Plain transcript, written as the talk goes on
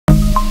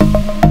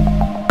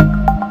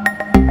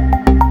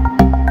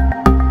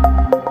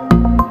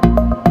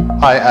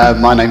Hi,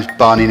 my name's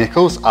Barney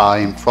Nicholls.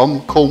 I'm from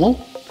Cornwall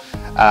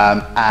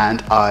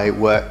and I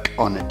work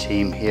on a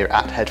team here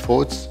at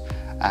Headforwards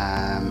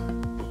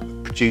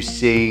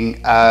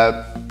producing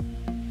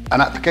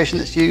an application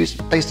that's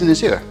used based in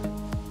Azure.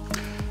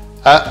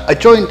 I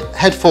joined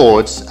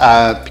Headforwards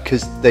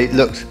because they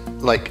looked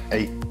like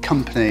a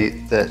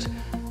company that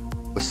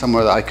was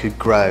somewhere that I could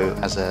grow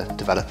as a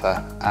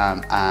developer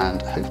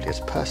and hopefully as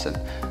a person.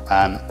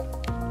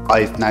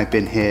 I've now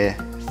been here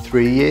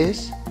 3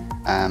 years.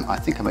 I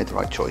think I made the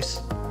right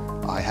choice.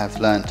 I have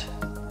learnt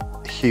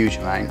a huge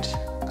amount,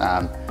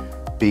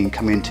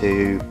 coming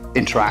to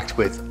interact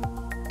with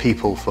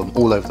people from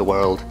all over the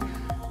world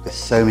with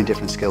so many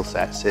different skill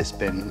sets. It's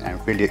been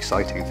really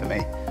exciting for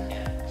me.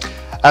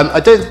 I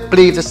don't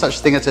believe there's such a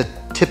thing as a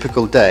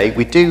typical day.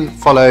 We do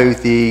follow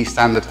the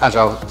standard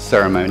agile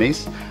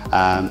ceremonies,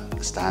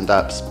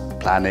 stand-ups,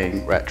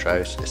 planning,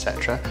 retros,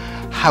 etc.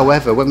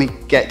 However, when we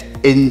get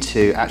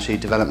into actually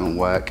development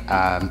work,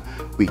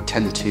 we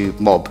tend to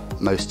mob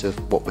most of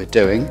what we're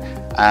doing,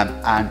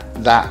 and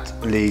that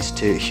leads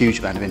to a huge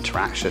amount of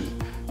interaction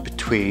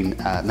between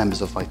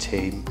members of my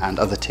team and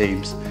other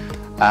teams,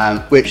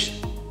 which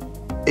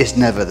is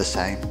never the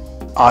same.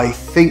 I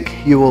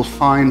think you will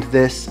find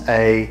this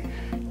a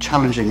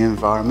challenging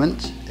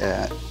environment,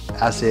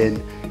 as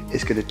in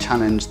it's going to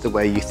challenge the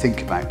way you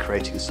think about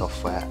creating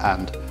software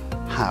and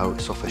how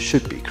software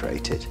should be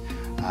created.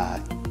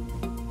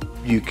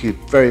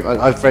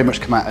 I've very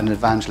much come out an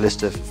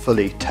evangelist of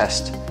fully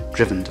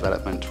test-driven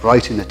development,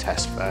 writing the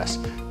test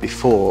first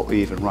before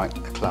we even write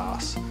the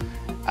class.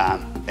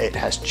 It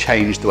has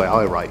changed the way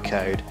I write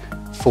code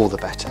for the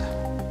better,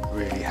 it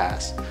really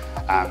has.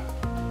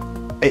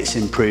 It's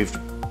improved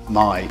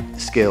my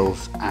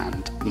skills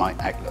and my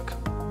outlook.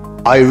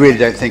 I really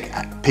don't think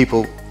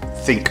people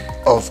think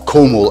of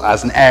Cornwall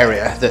as an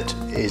area that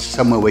is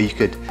somewhere where you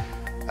could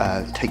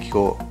take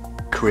your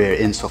career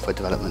in software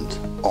development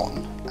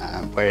on,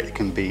 where it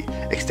can be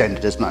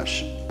extended as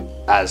much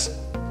as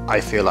I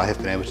feel I have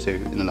been able to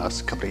in the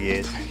last couple of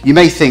years. You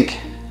may think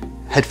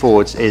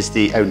Headforwards is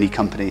the only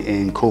company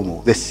in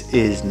Cornwall. This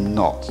is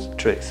not the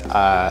truth.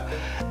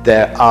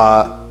 There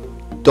are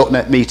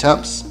 .NET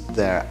meetups,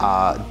 there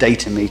are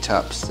data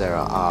meetups, there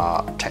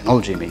are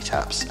technology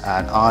meetups,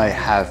 and I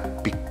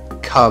have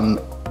become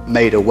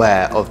made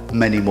aware of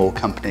many more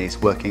companies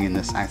working in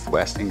the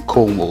southwest in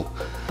Cornwall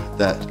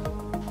that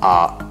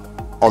are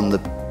on the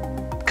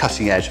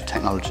cutting edge of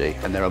technology,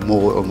 and there are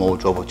more and more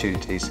job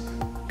opportunities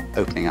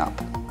opening up.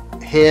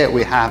 Here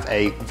we have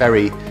a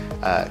very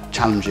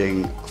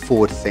challenging,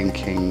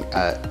 forward-thinking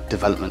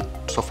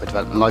software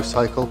development life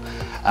cycle,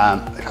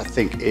 which I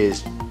think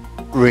is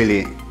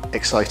really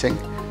exciting.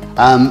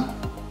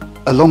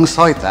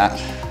 Alongside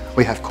that,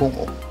 we have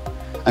Cornwall,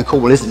 and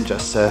Cornwall isn't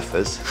just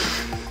surfers.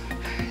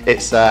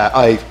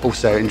 I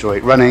also enjoy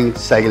running,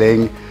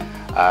 sailing,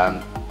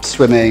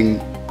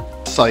 swimming,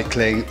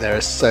 cycling. There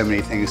are so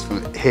many things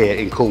from here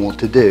in Cornwall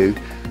to do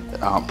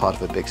that aren't part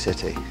of a big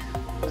city,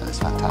 and it's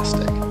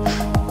fantastic.